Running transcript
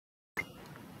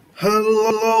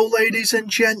Hello ladies and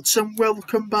gents, and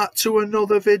welcome back to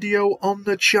another video on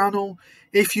the channel.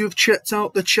 If you've checked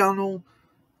out the channel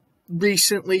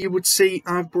recently, you would see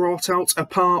I've brought out a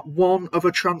part 1 of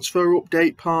a transfer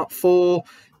update, part 4.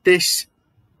 This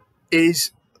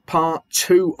is part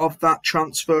 2 of that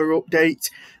transfer update,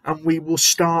 and we will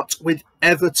start with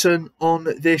Everton on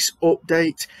this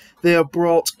update. They have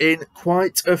brought in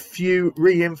quite a few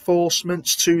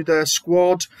reinforcements to their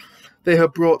squad. They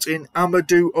have brought in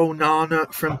Amadou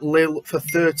Onana from Lille for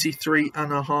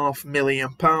 £33.5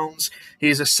 million. He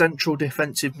is a central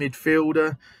defensive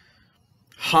midfielder,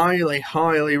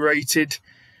 highly rated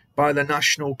by the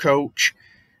national coach,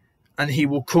 and he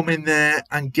will come in there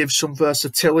and give some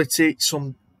versatility,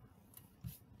 some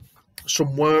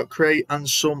work rate, and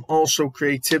some also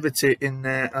creativity in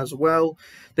there as well.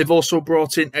 They've also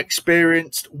brought in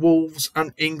experienced Wolves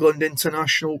and England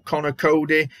international Conor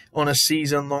Coady on a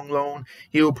season-long loan.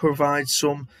 He will provide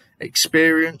some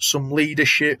experience, some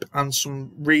leadership, and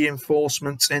some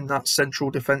reinforcements in that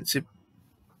central defence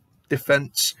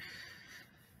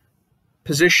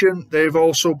position. They've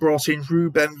also brought in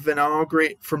Ruben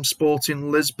Vinagre from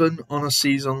Sporting Lisbon on a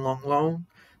season-long loan.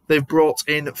 They've brought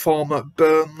in former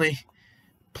Burnley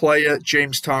player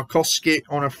James Tarkowski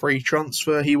on a free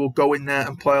transfer. He will go in there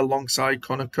and play alongside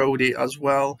Conor Coady as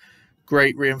well.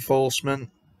 Great reinforcement,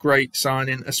 great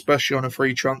signing, especially on a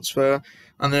free transfer.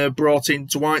 And they've brought in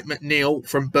Dwight McNeil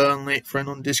from Burnley for an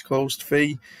undisclosed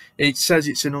fee. It says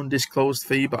it's an undisclosed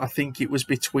fee, but I think it was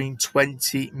between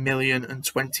 £20 million and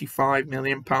 £25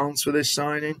 million for this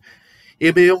signing.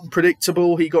 He'll be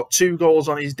unpredictable. He got 2 goals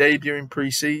on his debut in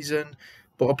pre-season,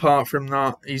 but apart from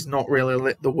that, he's not really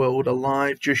lit the world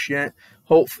alive just yet.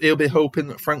 He'll be hoping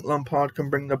that Frank Lampard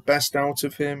can bring the best out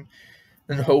of him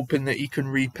and hoping that he can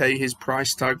repay his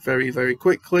price tag very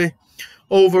quickly.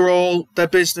 Overall, their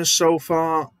business so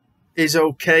far is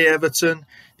okay, Everton.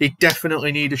 They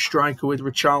definitely need a striker with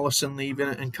Richarlison leaving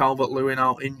it and Calvert-Lewin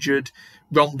out injured.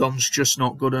 Rondon's just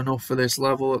not good enough for this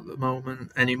level at the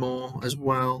moment anymore as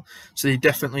well. So they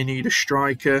definitely need a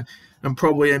striker and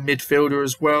probably a midfielder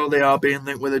as well. They are being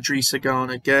linked with Idrissa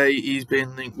Gana Gueye. He's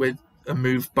being linked with a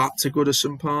move back to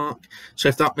Goodison Park. So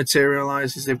if that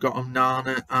materialises, they've got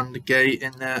Onana and Gueye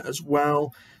in there as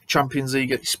well. Champions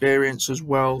League experience as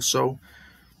well. So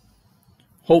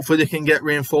hopefully they can get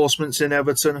reinforcements in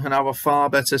Everton and have a far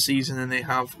better season than they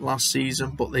have last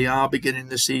season. But they are beginning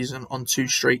the season on 2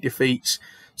 straight defeats.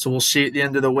 So we'll see at the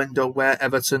end of the window where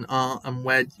Everton are and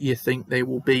where you think they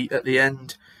will be at the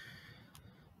end.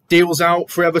 Deals out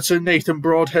for Everton. Nathan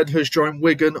Broadhead has joined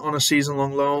Wigan on a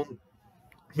season-long loan.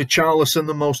 Richarlison,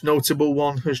 the most notable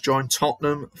one, has joined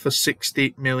Tottenham for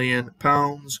 £60 million.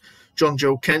 John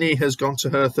Joe Kenny has gone to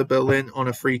Hertha Berlin on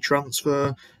a free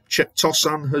transfer. Cech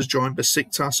Tosan has joined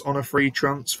Besiktas on a free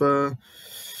transfer.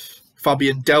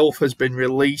 Fabian Delph has been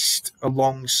released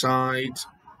alongside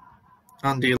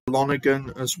Andy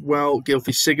Lonergan as well.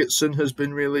 Gylfi Sigurdsson has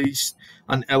been released,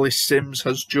 and Ellis Sims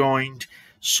has joined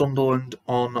Sunderland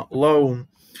on loan.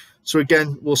 So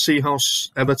again, we'll see how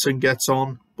Everton gets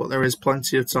on, but there is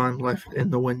plenty of time left in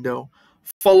the window.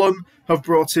 Fulham have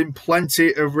brought in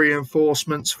plenty of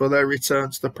reinforcements for their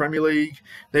return to the Premier League.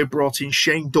 They've brought in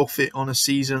Shane Duffy on a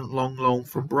season-long loan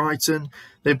from Brighton.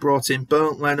 They brought in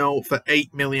Bernd Leno for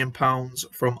 £8 million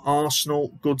from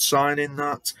Arsenal. Good signing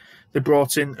that. They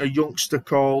brought in a youngster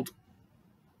called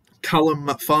Callum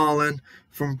McFarlane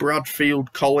from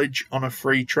Bradfield College on a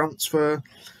free transfer.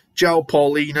 João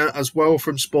Paulina as well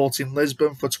from Sporting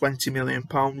Lisbon for £20 million.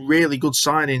 Really good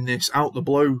signing this, out the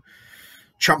blue.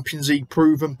 Champions League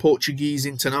proven Portuguese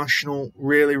international.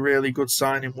 Really good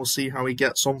signing. We'll see how he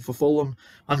gets on for Fulham.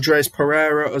 Andreas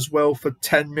Pereira as well for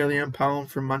 £10 million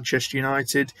from Manchester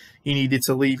United. He needed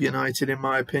to leave United in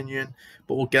my opinion,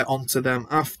 but we'll get on to them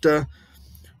after.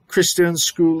 Christian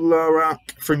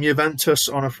Skularak from Juventus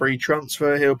on a free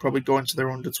transfer. He'll probably go into their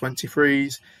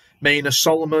under-23s. Maina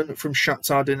Solomon from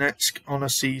Shakhtar Donetsk on a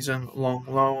season-long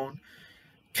loan.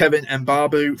 Kevin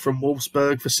Mbabu from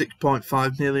Wolfsburg for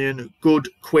 £6.5 million. Good,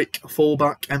 quick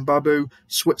fullback Mbabu.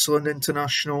 Switzerland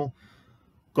international.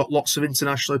 Got lots of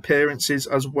international appearances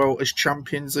as well as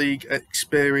Champions League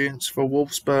experience for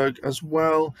Wolfsburg as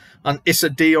well. And Issa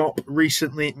Diop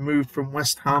recently moved from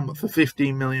West Ham for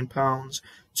 £15 million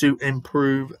to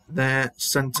improve their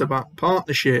centre-back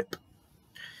partnership.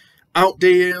 Out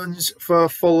dealings for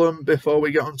Fulham before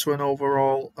we get onto an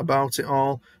overall about it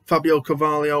all. Fabio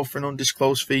Carvalho for an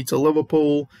undisclosed fee to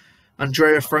Liverpool.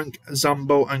 Andrea Frank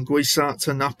Zambo Anguissa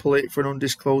to Napoli for an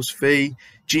undisclosed fee.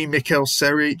 G. Mikel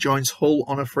Seri joins Hull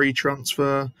on a free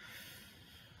transfer.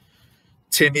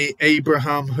 Timmy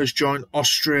Abraham has joined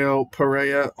Austria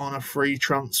Pereira on a free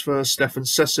transfer. Stefan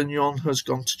Sessegnon has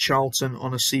gone to Charlton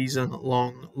on a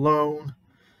season-long loan.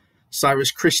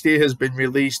 Cyrus Christie has been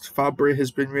released. Fabry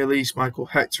has been released. Michael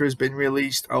Hector has been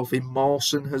released. Alfie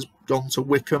Mawson has gone to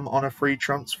Wickham on a free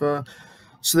transfer.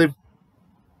 So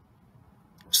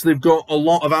they've got a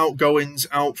lot of outgoings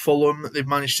out Fulham. They've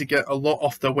managed to get a lot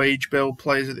off their wage bill,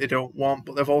 players that they don't want,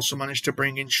 but they've also managed to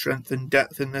bring in strength and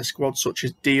depth in their squad, such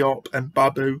as Diop and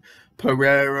Babu,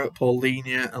 Pereira,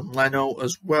 Paulinho and Leno,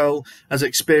 as well as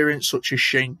experience such as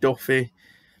Shane Duffy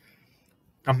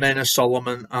and Mena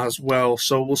Solomon as well.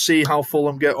 So we'll see how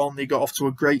Fulham get on. They got off to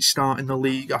a great start in the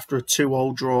league after a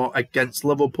 2-2 draw against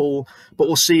Liverpool, but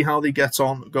we'll see how they get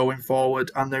on going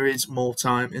forward, and there is more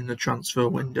time in the transfer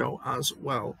window as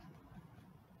well.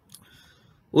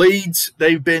 Leeds,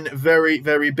 they've been very,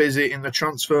 very busy in the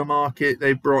transfer market.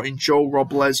 They've brought in Joe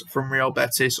Robles from Real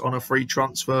Betis on a free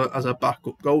transfer as a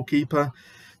backup goalkeeper.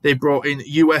 They brought in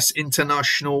US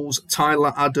internationals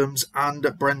Tyler Adams and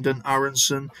Brendan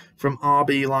Aronson from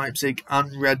RB Leipzig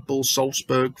and Red Bull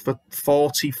Salzburg for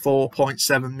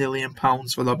 £44.7 million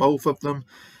for the both of them.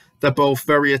 They're both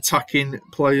very attacking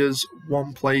players.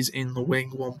 One plays in the wing,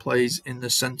 one plays in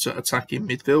the centre attacking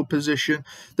midfield position.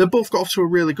 They've both got off to a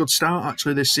really good start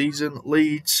actually this season.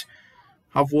 Leeds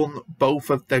have won both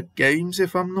of their games,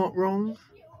 if I'm not wrong.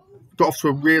 Got off to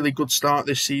a really good start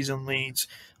this season, Leeds,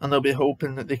 and they'll be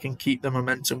hoping that they can keep the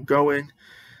momentum going.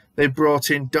 They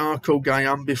brought in Darko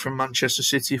Gayambi from Manchester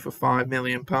City for £5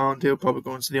 million. He'll probably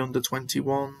go into the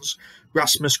under-21s.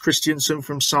 Rasmus Christiansen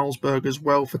from Salzburg as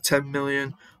well for £10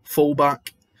 million.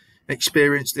 Fullback,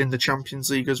 experienced in the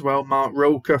Champions League as well. Mark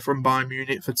Roca from Bayern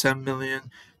Munich for £10 million.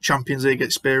 Champions League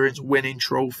experience, winning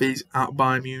trophies at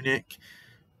Bayern Munich.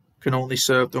 Can only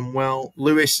serve them well.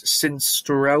 Luis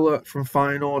Sinstorella from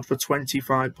Feyenoord for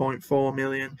 £25.4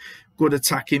 million. Good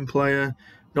attacking player.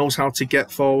 Knows how to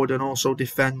get forward and also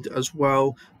defend as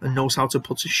well. And knows how to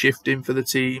put a shift in for the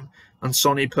team. And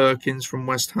Sonny Perkins from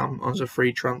West Ham as a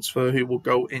free transfer who will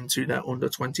go into their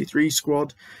under-23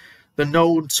 squad. The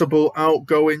notable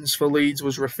outgoings for Leeds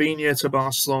was Rafinha to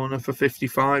Barcelona for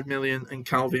 £55 million and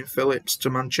Calvin Phillips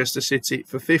to Manchester City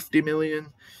for £50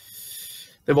 million.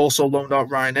 They've also loaned out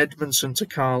Ryan Edmondson to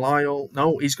Carlisle.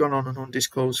 No, he's gone on an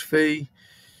undisclosed fee.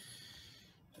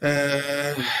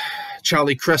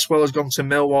 Charlie Cresswell has gone to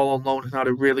Millwall on loan and had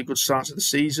a really good start to the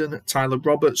season. Tyler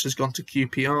Roberts has gone to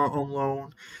QPR on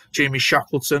loan. Jamie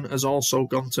Shackleton has also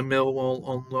gone to Millwall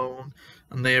on loan.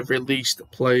 And they have released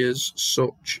players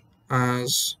such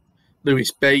as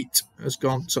Lewis Bate has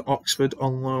gone to Oxford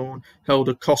on loan.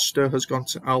 Helder Costa has gone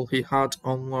to Al Ittihad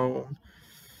on loan.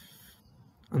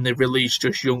 And they've released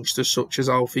just youngsters such as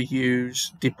Alfie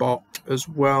Hughes, Dibok as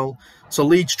well. So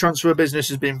Leeds' transfer business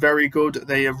has been very good.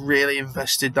 They have really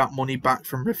invested that money back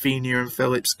from Rafinha and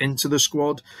Phillips into the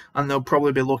squad. And they'll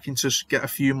probably be looking to get a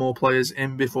few more players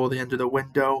in before the end of the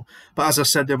window. But as I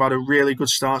said, they've had a really good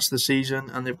start to the season.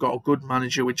 And they've got a good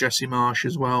manager with Jesse Marsch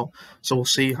as well. So we'll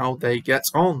see how they get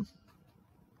on.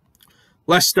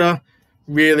 Leicester,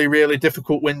 really, really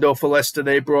difficult window for Leicester.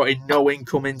 They brought in no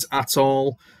incomings at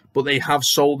all. But they have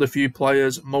sold a few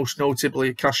players, most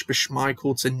notably Kasper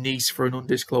Schmeichel to Nice for an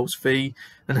undisclosed fee,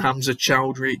 and Hamza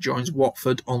Chowdhury joins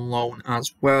Watford on loan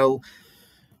as well.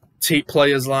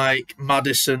 Players like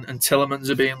Maddison and Tielemans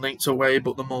are being linked away,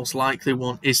 but the most likely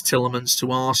one is Tielemans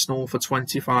to Arsenal for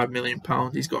 £25 million.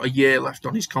 He's got a year left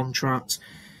on his contract,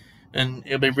 and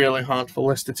it'll be really hard for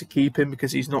Leicester to keep him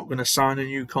because he's not going to sign a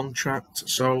new contract.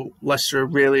 So Leicester are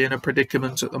really in a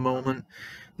predicament at the moment.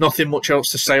 Nothing much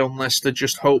else to say on Leicester,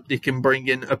 just hope they can bring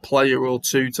in a player or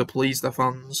two to please the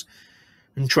fans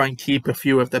and try and keep a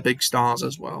few of their big stars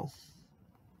as well.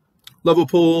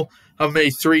 Liverpool have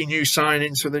made 3 new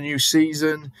signings for the new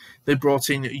season. They brought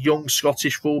in young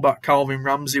Scottish fullback Calvin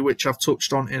Ramsey, which I've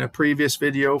touched on in a previous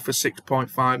video, for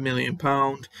 £6.5 million.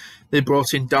 They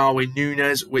brought in Darwin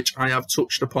Núñez, which I have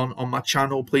touched upon on my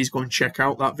channel. Please go and check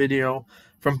out that video.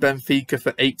 From Benfica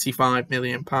for £85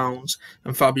 million,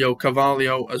 and Fabio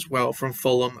Carvalho as well from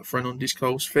Fulham for an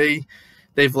undisclosed fee.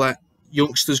 They've let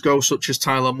youngsters go such as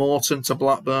Tyler Morton to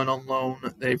Blackburn on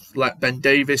loan. They've let Ben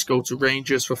Davis go to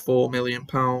Rangers for £4 million.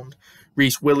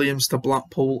 Reece Williams to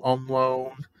Blackpool on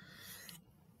loan.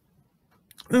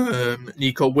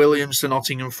 Nico Williams to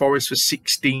Nottingham Forest for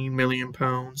 £16 million.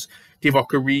 Divock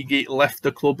Origi left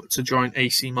the club to join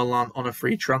AC Milan on a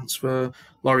free transfer.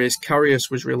 Loris Karius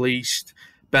was released.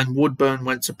 Ben Woodburn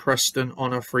went to Preston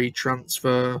on a free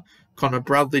transfer. Connor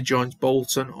Bradley joins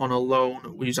Bolton on a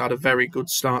loan, who's had a very good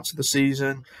start to the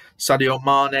season. Sadio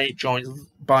Mane joins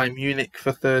Bayern Munich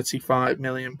for £35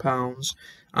 million.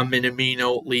 and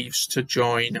Minamino leaves to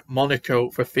join Monaco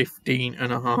for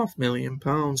 £15.5 million.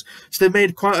 So they've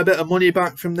made quite a bit of money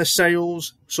back from the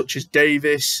sales, such as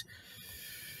Davis,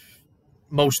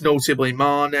 most notably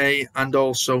Mane, and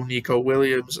also Nico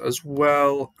Williams, as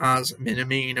well as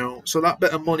Minamino. So that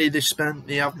bit of money they spent,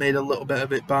 they have made a little bit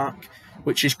of it back,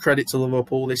 which is credit to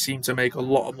Liverpool. They seem to make a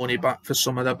lot of money back for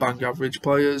some of their bang average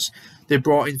players. They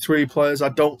brought in 3 players. I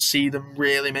don't see them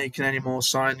really making any more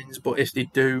signings, but if they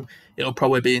do, it'll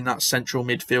probably be in that central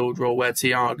midfield role where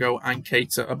Thiago and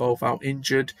Keita are both out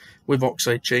injured, with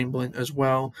Oxlade-Chamberlain as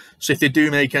well. So if they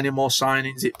do make any more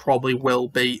signings, it probably will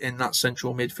be in that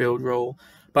central midfield role.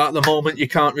 But at the moment, you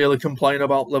can't really complain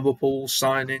about Liverpool's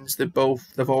signings.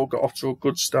 They've all got off to a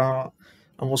good start,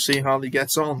 and we'll see how they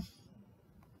get on.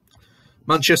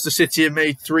 Manchester City have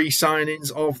made 3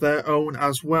 signings of their own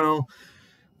as well.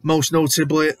 Most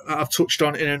notably, I've touched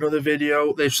on in another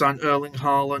video, they've signed Erling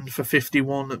Haaland for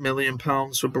 £51 million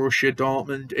for Borussia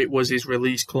Dortmund. It was his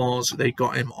release clause. They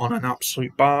got him on an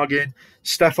absolute bargain.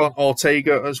 Stefan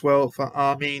Ortega as well for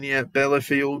Arminia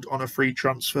Bielefeld on a free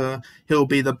transfer. He'll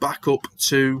be the backup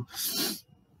to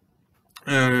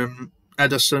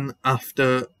Ederson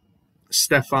after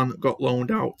Stefan got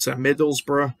loaned out to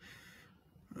Middlesbrough.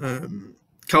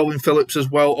 Calvin Phillips as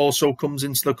well also comes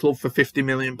into the club for £50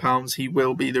 million. He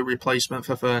will be the replacement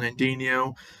for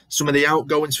Fernandinho. Some of the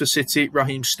outgoings for City,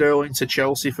 Raheem Sterling to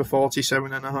Chelsea for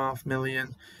 £47.5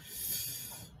 million.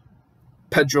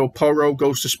 Pedro Porro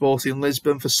goes to Sporting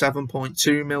Lisbon for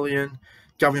 £7.2 million.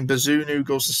 Gavin Bazunu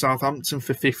goes to Southampton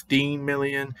for £15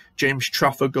 million. James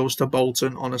Trafford goes to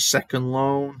Bolton on a second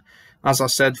loan. As I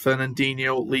said,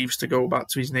 Fernandinho leaves to go back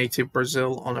to his native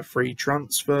Brazil on a free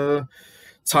transfer.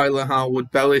 Tyler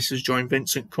Harwood-Bellis has joined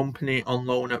Vincent Kompany on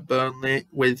loan at Burnley,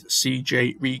 with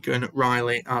CJ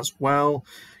Regan-Riley as well.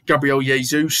 Gabriel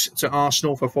Jesus to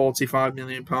Arsenal for £45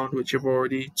 million, which I've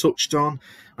already touched on.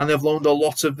 And they've loaned a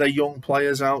lot of their young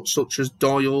players out, such as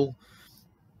Doyle,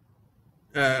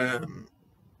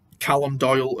 Callum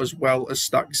Doyle, as well as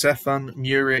Stak-Zefan,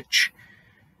 Muric,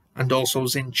 and also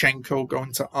Zinchenko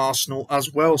going to Arsenal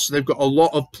as well. So they've got a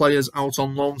lot of players out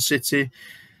on loan. City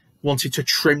wanted to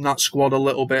trim that squad a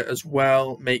little bit as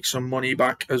well, make some money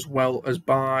back as well as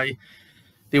buy.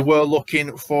 They were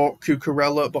looking for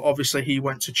Cucurella, but obviously he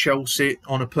went to Chelsea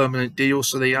on a permanent deal,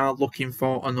 so they are looking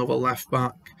for another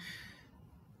left-back.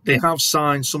 They have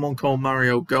signed someone called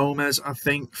Mario Gomez, I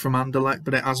think, from Anderlecht,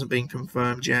 but it hasn't been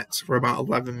confirmed yet, for about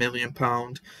 £11 million.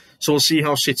 So we'll see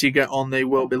how City get on. They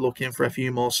will be looking for a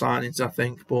few more signings, I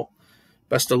think, but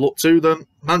best of luck to them.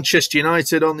 Manchester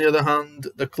United, on the other hand,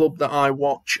 the club that I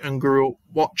watch and grew up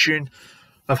watching,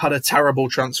 have had a terrible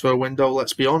transfer window,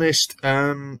 let's be honest.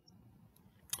 They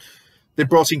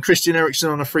brought in Christian Eriksen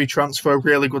on a free transfer,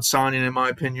 really good signing in my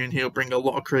opinion. He'll bring a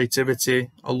lot of creativity,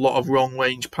 a lot of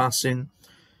long-range passing,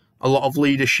 a lot of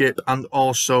leadership, and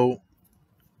also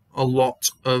a lot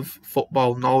of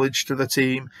football knowledge to the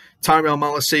team. Tyrell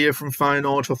Malacia from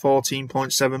Feyenoord for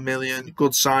 £14.7 million.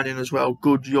 Good signing as well.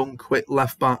 Good young, quick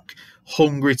left-back.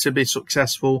 Hungry to be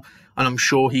successful. And I'm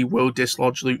sure he will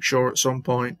dislodge Luke Shaw at some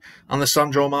point. And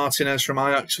Lisandro Martinez from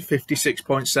Ajax for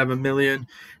 £56.7 million.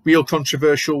 Real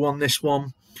controversial one, this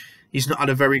one. He's not had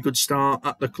a very good start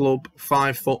at the club.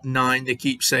 5'9". They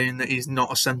keep saying that he's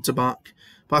not a centre-back.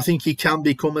 But I think he can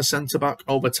become a centre-back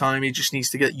over time. He just needs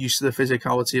to get used to the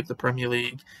physicality of the Premier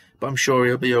League. But I'm sure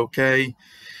he'll be okay.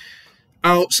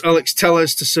 Alex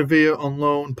Telles to Sevilla on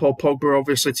loan. Paul Pogba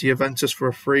obviously to Juventus for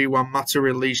a free. Juan Mata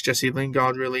released. Jesse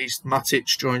Lingard released. Matic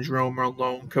joins Roma on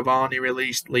loan. Cavani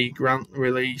released. Lee Grant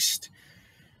released.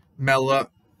 Mella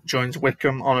joins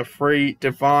Wickham on a free.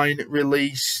 Devine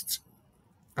released.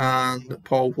 And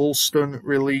Paul Woolston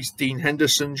released. Dean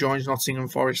Henderson joins Nottingham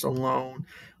Forest on loan.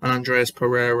 And Andreas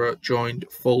Pereira joined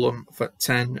Fulham for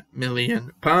 £10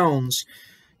 million.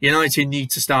 United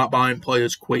need to start buying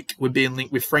players quick. We're being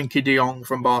linked with Frenkie de Jong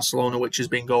from Barcelona, which has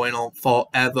been going on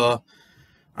forever.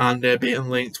 And they're being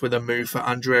linked with a move for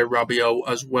Andrea Rabiot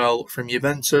as well from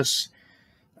Juventus.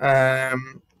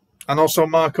 And also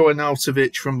Marco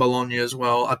Arnautovic from Bologna as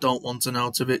well. I don't want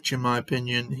Arnautovic in my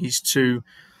opinion. He's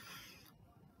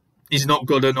not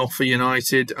good enough for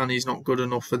United, and he's not good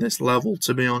enough for this level,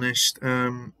 to be honest.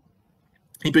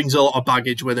 He brings a lot of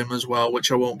baggage with him as well,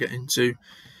 which I won't get into.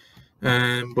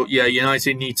 But yeah,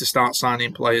 United need to start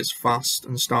signing players fast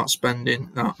and start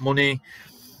spending that money.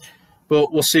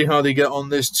 But we'll see how they get on.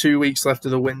 There's 2 weeks left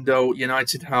of the window.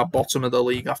 United are bottom of the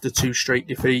league after 2 straight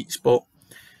defeats, but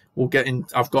we'll get in.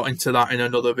 I've got into that in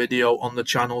another video on the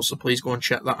channel, so please go and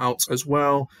check that out as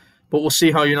well. But we'll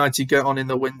see how United get on in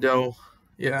the window.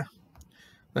 Yeah.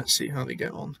 Let's see how they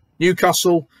get on.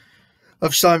 Newcastle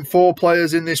have signed 4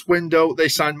 players in this window. They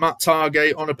signed Matt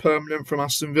Targett on a permanent from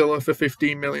Aston Villa for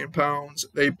 £15 million.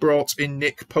 They brought in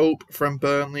Nick Pope from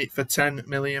Burnley for £10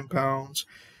 million.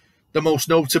 The most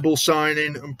notable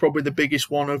signing, and probably the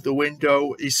biggest one of the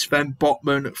window, is Sven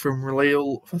Botman from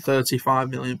Lille for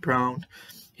 £35 million.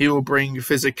 He will bring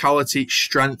physicality,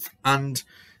 strength and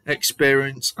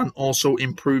experience, and also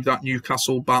improve that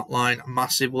Newcastle backline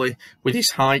massively with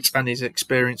his height and his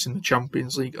experience in the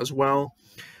Champions League as well.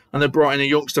 And they brought in a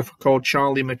youngster called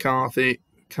Charlie MacArthur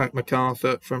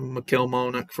from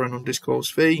Kilmarnock for an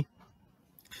undisclosed fee.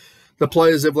 The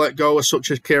players they've let go are such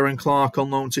as Kieran Clark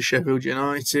on loan to Sheffield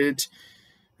United.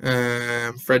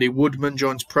 Freddie Woodman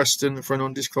joins Preston for an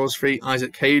undisclosed fee.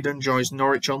 Isaac Hayden joins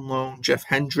Norwich on loan. Jeff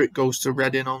Hendrick goes to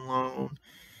Reading on loan.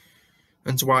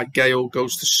 And Dwight Gale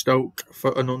goes to Stoke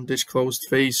for an undisclosed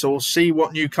fee. So we'll see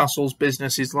what Newcastle's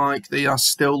business is like. They are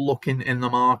still looking in the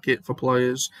market for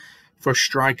players. For a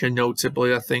striker,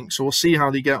 notably, I think. So we'll see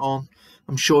how they get on.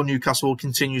 I'm sure Newcastle will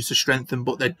continue to strengthen,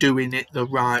 but they're doing it the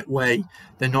right way.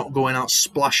 They're not going out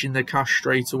splashing the cash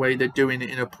straight away. They're doing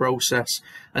it in a process.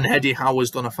 And Eddie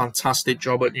Howe's done a fantastic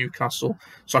job at Newcastle.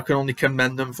 So I can only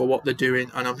commend them for what they're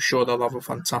doing, and I'm sure they'll have a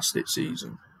fantastic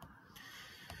season.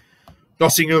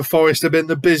 Nottingham Forest have been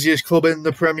the busiest club in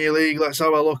the Premier League. Let's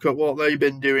have a look at what they've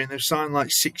been doing. They've signed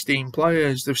like 16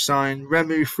 players. They've signed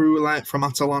Remu Freuler from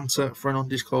Atalanta for an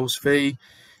undisclosed fee.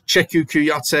 Cheku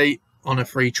Kouyaté on a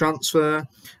free transfer.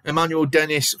 Emmanuel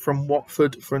Dennis from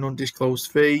Watford for an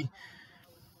undisclosed fee.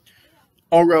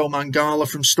 Orel Mangala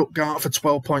from Stuttgart for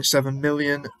 12.7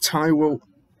 million. Taiwo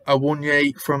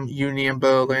Awoniyi from Union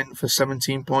Berlin for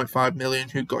 17.5 million,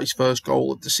 who got his first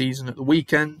goal of the season at the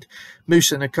weekend.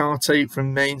 Moussa Nakate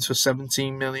from Mainz for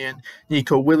 17 million.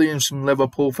 Nico Williams from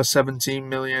Liverpool for 17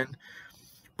 million.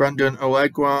 Brandon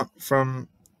Oegwa from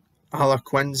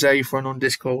Alaquense for an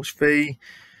undisclosed fee.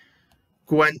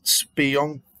 Gwent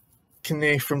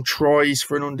Bianchini from Troyes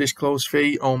for an undisclosed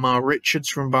fee. Omar Richards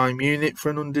from Bayern Munich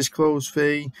for an undisclosed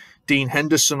fee. Dean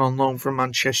Henderson on loan from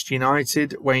Manchester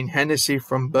United. Wayne Hennessy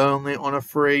from Burnley on a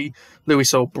free.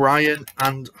 Lewis O'Brien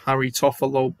and Harry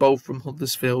Toffolo both from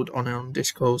Huddersfield on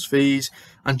undisclosed fees.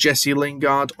 And Jesse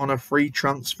Lingard on a free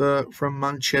transfer from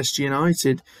Manchester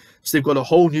United. So they've got a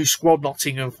whole new squad,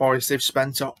 Nottingham Forest. They've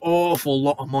spent an awful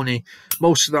lot of money.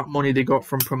 Most of that money they got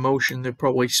from promotion they've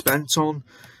probably spent on.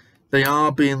 They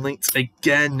are being linked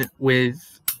again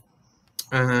with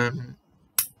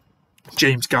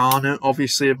James Garner,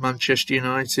 obviously, of Manchester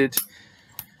United.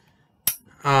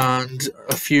 And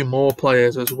a few more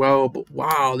players as well. But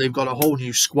wow, they've got a whole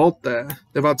new squad there.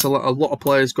 They've had to let a lot of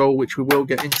players go, which we will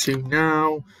get into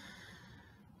now.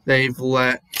 They've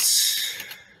let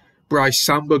Bryce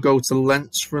Samba go to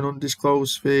Lens for an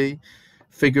undisclosed fee.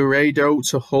 Figueiredo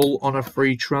to Hull on a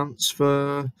free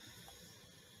transfer.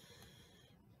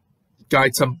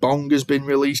 Gaetan Bong has been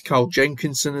released. Carl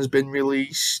Jenkinson has been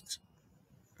released.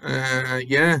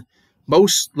 Lewis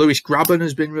Graben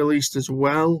has been released as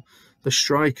well, the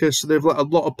striker. So they've let a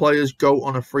lot of players go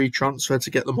on a free transfer to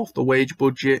get them off the wage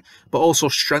budget, but also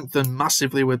strengthened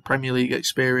massively with Premier League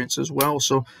experience as well.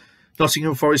 So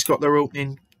Nottingham Forest got their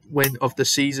opening win of the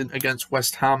season against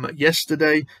West Ham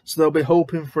yesterday. So they'll be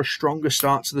hoping for a stronger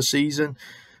start to the season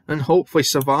and hopefully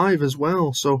survive as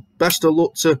well. So best of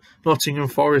luck to Nottingham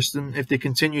Forest, and if they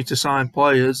continue to sign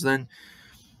players, then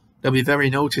they'll be very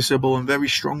noticeable and very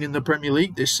strong in the Premier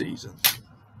League this season.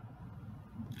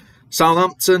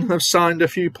 Southampton have signed a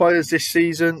few players this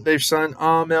season. They've signed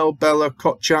Armel Bella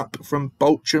Kotchap from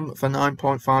Bochum for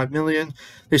 9.5 million.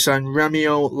 They signed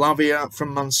Romeo Lavia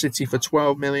from Man City for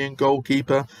 12 million,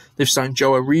 goalkeeper. They've signed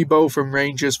Joe Aribo from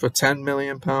Rangers for £10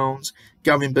 million.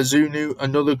 Gavin Bazunu,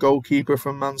 another goalkeeper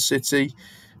from Man City,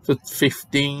 for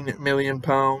 £15 million.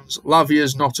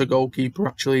 Lavia's not a goalkeeper,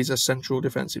 actually. He's a central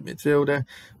defensive midfielder.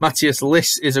 Matthias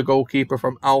Liss is a goalkeeper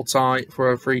from Altai for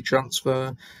a free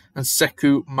transfer. And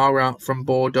Sekou Mara from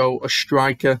Bordeaux, a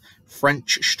striker,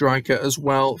 French striker as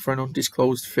well, for an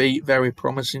undisclosed fee. Very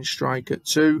promising striker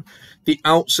too. The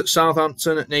outs at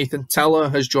Southampton, Nathan Teller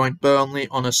has joined Burnley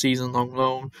on a season-long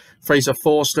loan. Fraser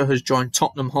Forster has joined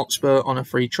Tottenham Hotspur on a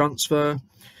free transfer.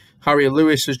 Harry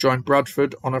Lewis has joined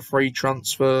Bradford on a free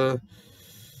transfer.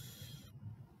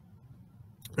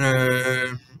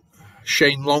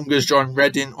 Shane Long has joined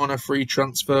Reading on a free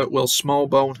transfer. Will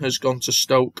Smallbone has gone to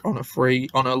Stoke on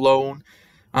a loan.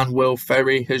 And Will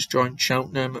Ferry has joined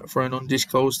Cheltenham for an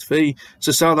undisclosed fee.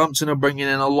 So Southampton are bringing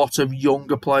in a lot of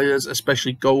younger players,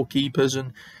 especially goalkeepers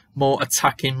and more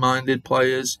attacking-minded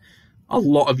players. A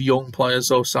lot of young players,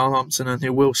 though, Southampton, and they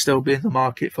will still be in the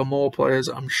market for more players,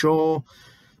 I'm sure.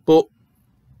 But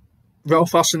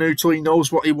Ralph Hasenhüttl, he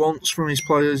knows what he wants from his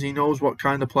players. He knows what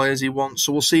kind of players he wants.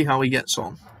 So we'll see how he gets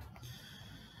on.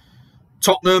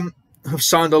 Tottenham have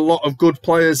signed a lot of good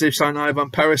players. They've signed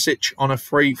Ivan Perisic on a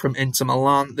free from Inter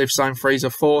Milan. They've signed Fraser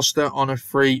Forster on a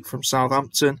free from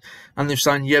Southampton. And they've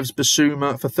signed Yves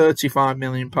Bissouma for £35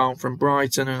 million from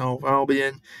Brighton and Hove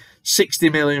Albion. 60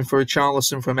 million for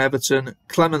Richarlison from Everton,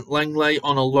 Clement Lenglet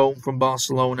on a loan from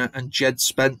Barcelona, and Jed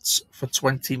Spence for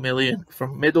 20 million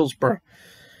from Middlesbrough.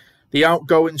 The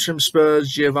outgoings from Spurs,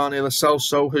 Giovanni Lo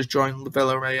Celso has joined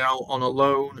Villarreal on a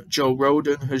loan. Joe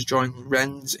Rodon has joined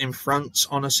Rennes in France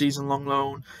on a season-long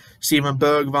loan. Steven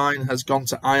Bergwijn has gone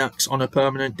to Ajax on a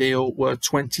permanent deal worth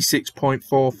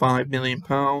 £26.45 million.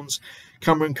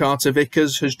 Cameron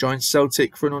Carter-Vickers has joined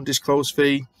Celtic for an undisclosed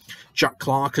fee. Jack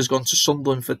Clark has gone to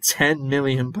Sunderland for £10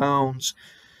 million.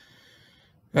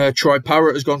 Troy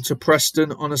Parrott has gone to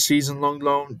Preston on a season-long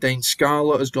loan. Dane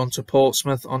Scarlett has gone to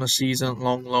Portsmouth on a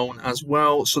season-long loan as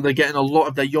well. So they're getting a lot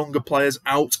of their younger players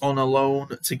out on a loan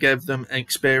to give them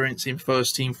experience in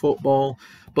first-team football.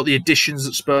 But the additions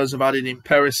that Spurs have added in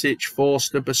Perisic,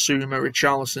 Forster, Bissouma,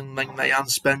 Richarlison, Lenglet and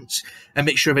Spence, a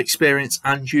mixture of experience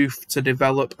and youth to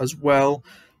develop as well.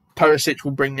 Perisic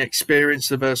will bring the experience,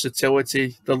 the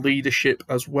versatility, the leadership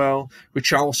as well.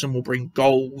 Richarlison will bring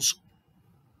goals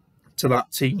to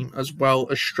that team as well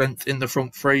as strength in the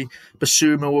front three.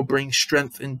 Bissouma will bring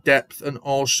strength and depth and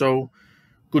also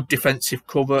good defensive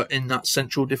cover in that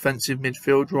central defensive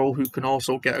midfield role, who can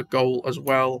also get a goal as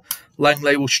well.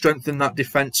 Lenglet will strengthen that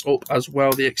defence up as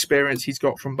well. The experience he's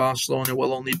got from Barcelona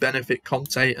will only benefit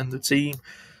Conte and the team.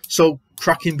 So,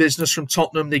 cracking business from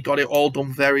Tottenham. They got it all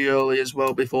done very early as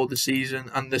well before the season,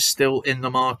 and they're still in the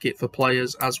market for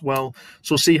players as well.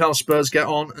 So, see how Spurs get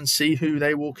on and see who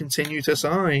they will continue to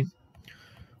sign.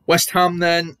 West Ham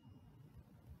then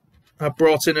have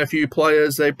brought in a few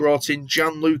players. They brought in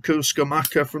Gianluca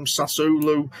Scamacca from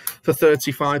Sassuolo for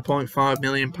 £35.5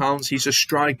 million. He's a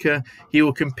striker. He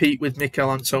will compete with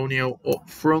Mikel Antonio up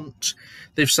front.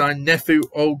 They've signed Nefu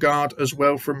Ogard as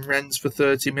well from Rennes for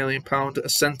 £30 million, a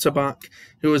centre-back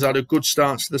who has had a good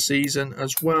start to the season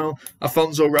as well.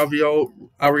 Alfonso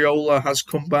Areola has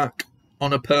come back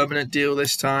on a permanent deal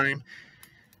this time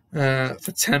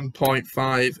for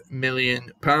 £10.5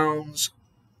 million.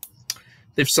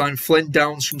 They've signed Flynn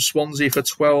Downs from Swansea for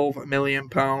 £12 million.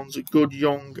 A good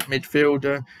young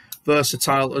midfielder,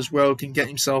 versatile as well, can get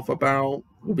himself about,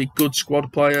 will be a good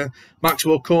squad player.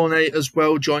 Maxwell Cornet as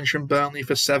well joins from Burnley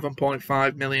for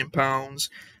 £7.5 million.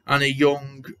 And a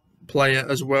young player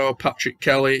as well, Patrick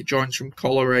Kelly, joins from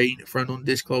Coleraine for an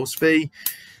undisclosed fee.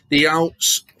 The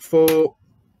outs for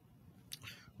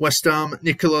West Ham,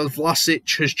 Nikola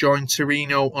Vlasic has joined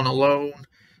Torino on a loan.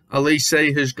 Elise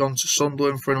has gone to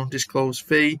Sunderland for an undisclosed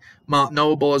fee. Mark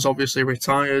Noble has obviously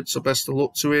retired, so best of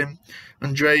luck to him.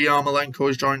 Andrei Yarmolenko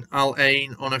has joined Al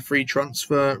Ain on a free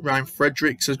transfer. Ryan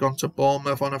Fredericks has gone to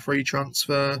Bournemouth on a free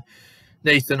transfer.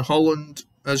 Nathan Holland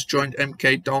has joined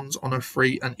MK Dons on a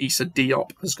free, and Issa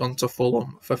Diop has gone to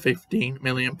Fulham for £15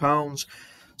 million.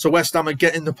 So West Ham are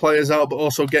getting the players out, but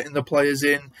also getting the players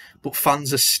in. But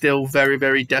fans are still very,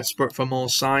 very desperate for more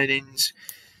signings.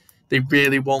 They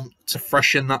really want to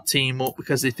freshen that team up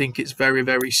because they think it's very,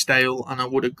 very stale, and I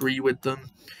would agree with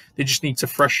them. They just need to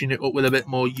freshen it up with a bit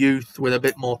more youth, with a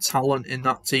bit more talent in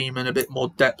that team, and a bit more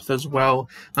depth as well.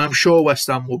 And I'm sure West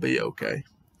Ham will be okay.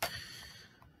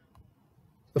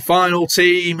 The final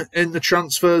team in the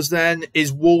transfers then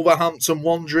is Wolverhampton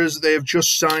Wanderers. They have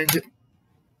just signed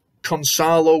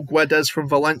Gonzalo Guedes from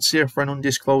Valencia for an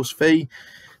undisclosed fee.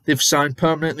 They've signed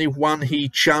permanently Wan Hee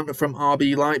Chan from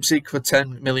RB Leipzig for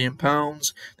 £10 million.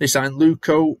 They signed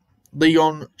Leon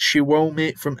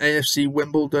Chiwomi from AFC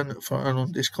Wimbledon for an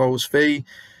undisclosed fee.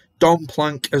 Don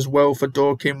Plank as well for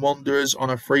Dorking Wanderers on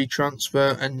a free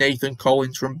transfer, and Nathan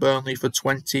Collins from Burnley for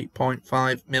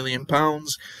 £20.5 million.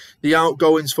 The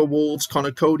outgoings for Wolves,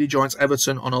 Connor Cody joins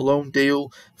Everton on a loan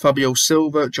deal. Fabio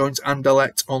Silva joins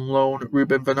Anderlecht on loan.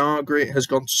 Ruben Vinagre has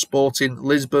gone to Sporting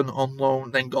Lisbon on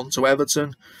loan, then gone to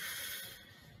Everton.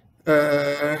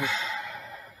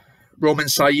 Roman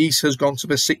Saiz has gone to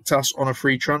Besiktas on a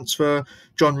free transfer.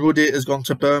 John Ruddy has gone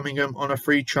to Birmingham on a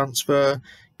free transfer.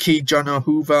 Ki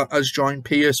Janahuva has joined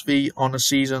PSV on a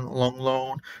season-long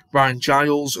loan. Ryan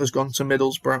Giles has gone to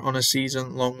Middlesbrough on a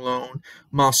season-long loan.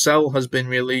 Marcel has been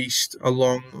released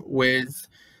along with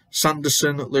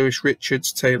Sanderson, Lewis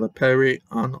Richards, Taylor Perry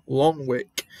and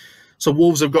Longwick. So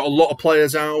Wolves have got a lot of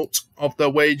players out of their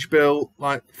wage bill,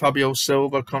 like Fabio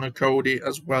Silva, Connor Cody,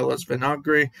 as well as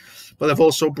Vinagre. But they've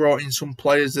also brought in some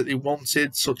players that they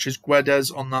wanted, such as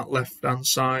Guedes on that left-hand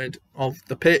side of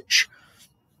the pitch.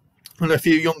 and a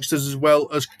few youngsters as well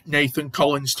as Nathan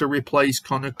Collins to replace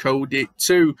Connor Cody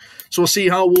too. So we'll see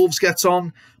how Wolves get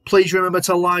on. Please remember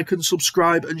to like and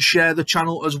subscribe and share the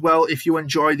channel as well if you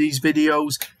enjoy these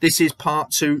videos. This is part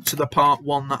 2 to the part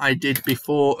 1 that I did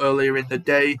before earlier in the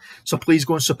day. So please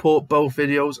go and support both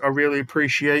videos. I really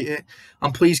appreciate it.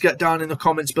 And please get down in the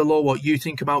comments below what you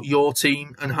think about your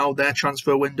team and how their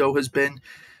transfer window has been.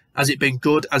 Has it been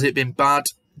good? Has it been bad?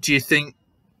 Do you think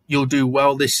you'll do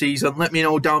well this season? Let me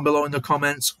know down below in the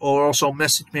comments, or also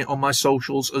message me on my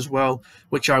socials as well,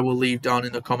 which I will leave down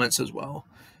in the comments as well.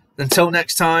 Until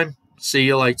next time, see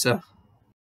you later.